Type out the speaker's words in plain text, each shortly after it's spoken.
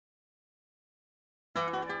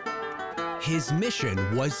His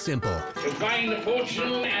mission was simple. To find a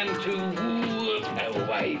fortune and to woo a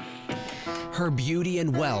wife. Her beauty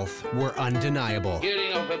and wealth were undeniable.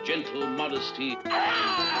 Hearing of her gentle modesty,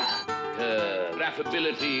 her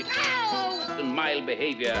affability, and mild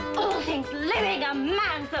behavior. All things living, a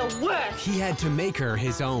man's the worst. He had to make her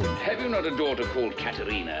his own. Have you not a daughter called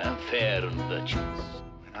Katerina, fair and virtuous?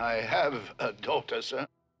 I have a daughter, sir.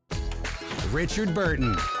 Richard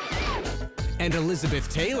Burton and Elizabeth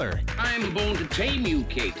Taylor. I'm born to tame you,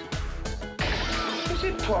 Kate. Is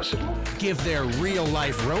it possible? Give their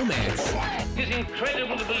real-life romance It is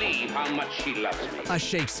incredible to believe how much she loves me. a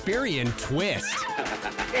Shakespearean twist.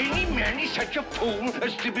 Any man is such a fool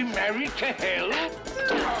as to be married to hell?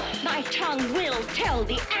 My tongue will tell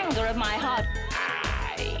the anger of my heart.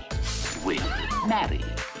 I will marry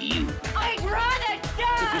you. I'd rather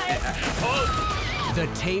die! The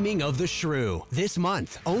Taming of the Shrew, this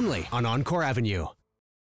month, only on Encore Avenue.